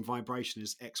the same vibration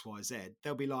as X, Y, Z,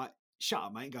 they'll be like, shut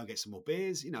up, mate, go and get some more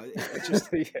beers. It's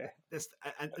just Yeah.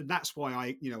 and that's why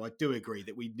I do agree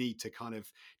that we need to kind of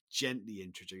gently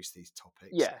introduce these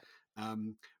topics. Yeah.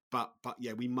 But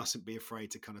yeah, we mustn't be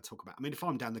afraid to kind of talk about. I mean, if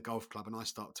I'm down the golf club and I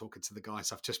start talking to the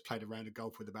guys I've just played a round of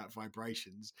golf with about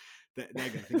vibrations, they're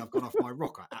going to think I've gone off my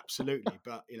rocker. Absolutely,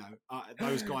 but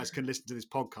those guys can listen to this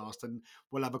podcast and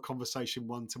we'll have a conversation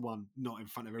 1-to-1, not in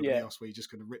front of everybody else, where you're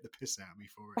just going to rip the piss out of me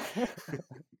for it,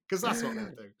 because that's what they'll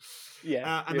do.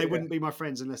 And they wouldn't be my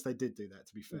friends unless they did do that.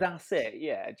 To be fair, that's it.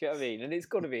 Yeah, do you know what I mean? And it's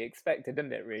got to be expected,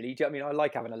 isn't it? Really? Do you know what I mean? I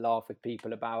like having a laugh with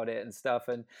people about it and stuff,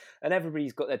 and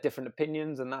everybody's got their different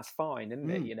opinions, and that's fine, isn't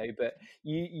it? But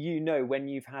when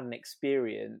you've had an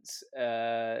experience,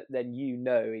 then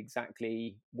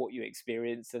exactly what you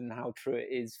experienced and how true it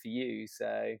is for you.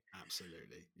 So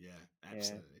absolutely,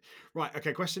 absolutely. Yeah. Right.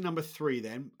 Okay. Question number 3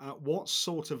 then. What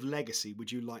sort of legacy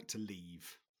would you like to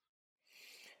leave?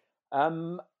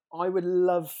 I would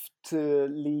love to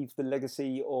leave the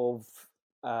legacy of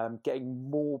getting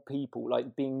more people,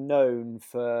 like being known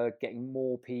for getting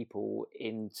more people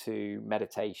into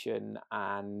meditation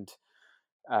and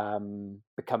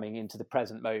becoming into the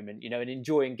present moment, and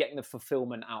enjoying getting the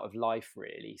fulfillment out of life,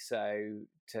 really. So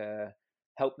to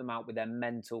help them out with their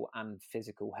mental and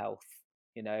physical health.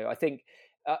 I think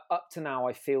up to now,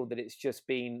 I feel that it's just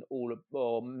been all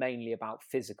or mainly about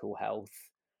physical health,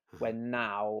 when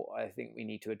now I think we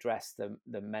need to address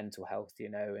the mental health,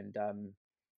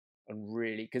 and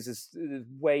really, because there's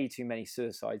way too many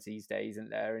suicides these days, isn't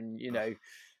there? And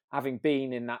having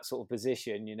been in that sort of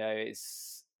position,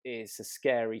 it's a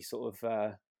scary sort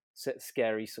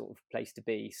of place to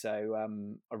be. So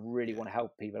I really want to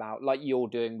help people out, like you're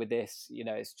doing with this.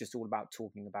 It's just all about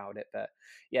talking about it. But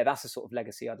yeah, that's the sort of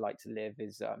legacy I'd like to live,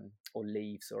 or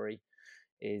leave. Sorry.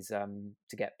 Is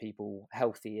to get people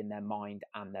healthy in their mind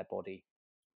and their body.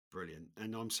 Brilliant.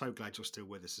 And I'm so glad you're still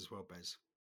with us as well, Bez.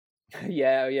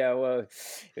 yeah, well,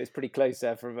 it was pretty close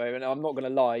there for a moment. I'm not going to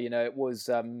lie, it was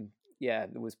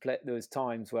there was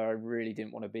times where I really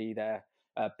didn't want to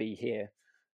be here,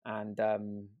 and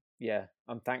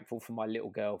I'm thankful for my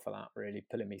little girl for that, really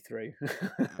pulling me through.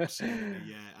 Absolutely,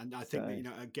 yeah. And I think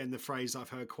that, again, the phrase I've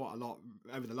heard quite a lot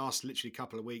over the last literally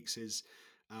couple of weeks is,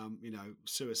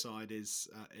 suicide is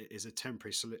a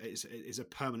temporary is a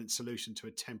permanent solution to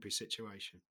a temporary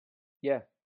situation. Yeah,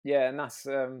 and that's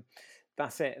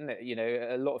it, isn't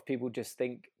it? A lot of people just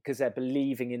think, because they're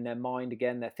believing in their mind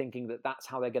again, they're thinking that that's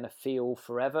how they're going to feel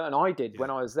forever. And I did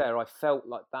when I was there. I felt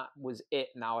like that was it.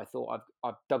 Now I thought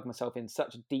I've dug myself in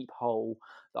such a deep hole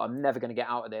that I'm never going to get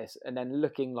out of this. And then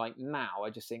looking like now,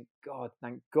 I just think, God,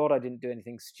 thank God I didn't do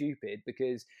anything stupid,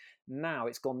 because now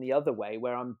it's gone the other way,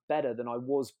 where I'm better than I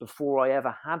was before I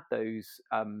ever had those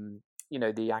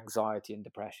the anxiety and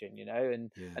depression,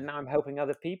 and now I'm helping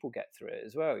other people get through it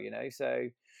as well, so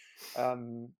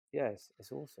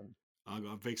it's awesome. I've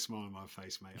got a big smile on my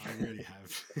face, mate. I really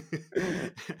have.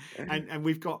 and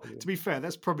we've got, to be fair,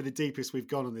 that's probably the deepest we've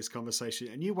gone on this conversation.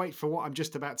 And you wait for what I'm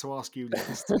just about to ask you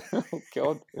next. Oh,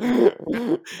 God.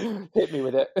 Hit me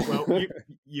with it. Well,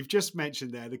 you've just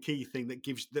mentioned there the key thing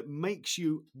that makes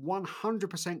you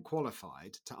 100%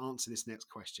 qualified to answer this next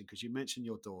question, because you mentioned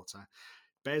your daughter.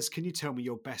 Bez, can you tell me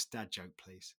your best dad joke,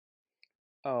 please?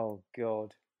 Oh,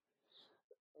 God.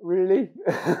 Really?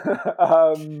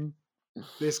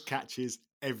 This catches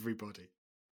everybody.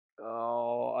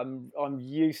 Oh, I'm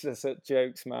useless at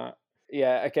jokes, Matt.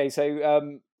 Yeah, okay,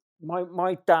 so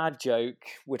my dad joke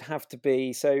would have to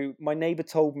be, so my neighbour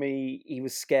told me he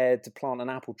was scared to plant an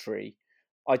apple tree.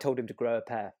 I told him to grow a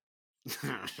pear.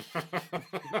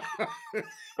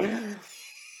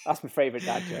 That's my favourite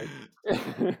dad joke.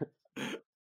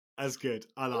 That's good.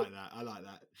 I like that.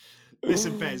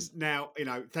 Listen, Bez, now,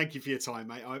 thank you for your time,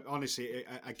 mate. Honestly,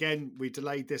 again, we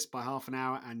delayed this by half an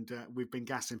hour and we've been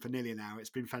gassing for nearly an hour. It's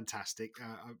been fantastic.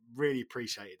 I really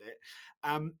appreciated it.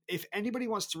 If anybody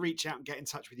wants to reach out and get in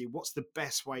touch with you, what's the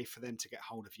best way for them to get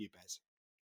hold of you, Bez?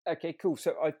 Okay, cool.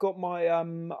 So I've got my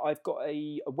I've got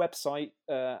a website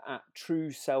at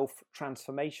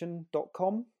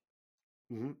trueselftransformation.com.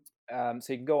 Mm-hmm.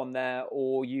 So you can go on there,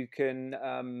 or you can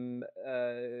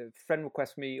friend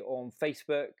request me on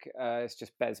Facebook. It's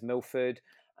just Bez Milford.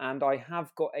 And I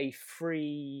have got a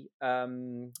free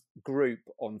group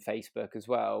on Facebook as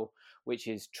well, which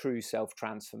is True Self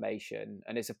Transformation.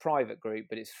 And it's a private group,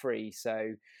 but it's free.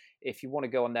 So if you want to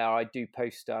go on there, I do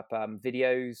post up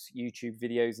videos, YouTube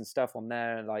videos and stuff on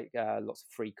there, like lots of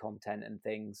free content and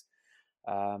things.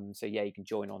 So yeah, you can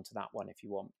join on to that one if you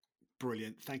want.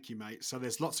 Brilliant. Thank you, mate. So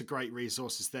there's lots of great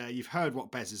resources there. You've heard what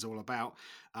Bez is all about.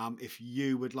 If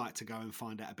you would like to go and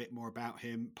find out a bit more about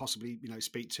him, possibly,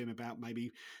 speak to him about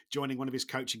maybe joining one of his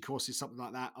coaching courses, something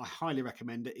like that, I highly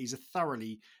recommend it. He's a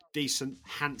thoroughly decent,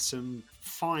 handsome,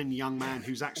 fine young man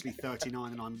who's actually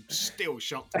 39, and I'm still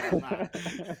shocked about that.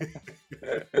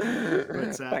 But,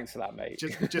 thanks for that, mate.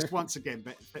 Just once again,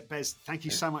 Bez, thank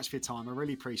you so much for your time. I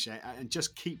really appreciate it. And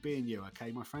just keep being you, okay,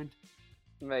 my friend?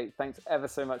 Mate, thanks ever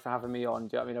so much for having me on.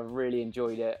 Do you know what I mean? I've really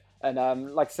enjoyed it.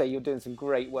 And like I say, you're doing some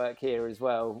great work here as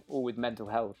well, all with mental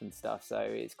health and stuff. So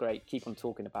it's great. Keep on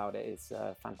talking about it. It's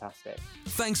fantastic.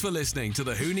 Thanks for listening to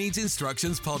the Who Needs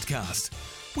Instructions podcast.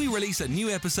 We release a new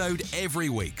episode every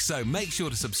week, so make sure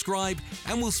to subscribe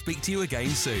and we'll speak to you again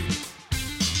soon.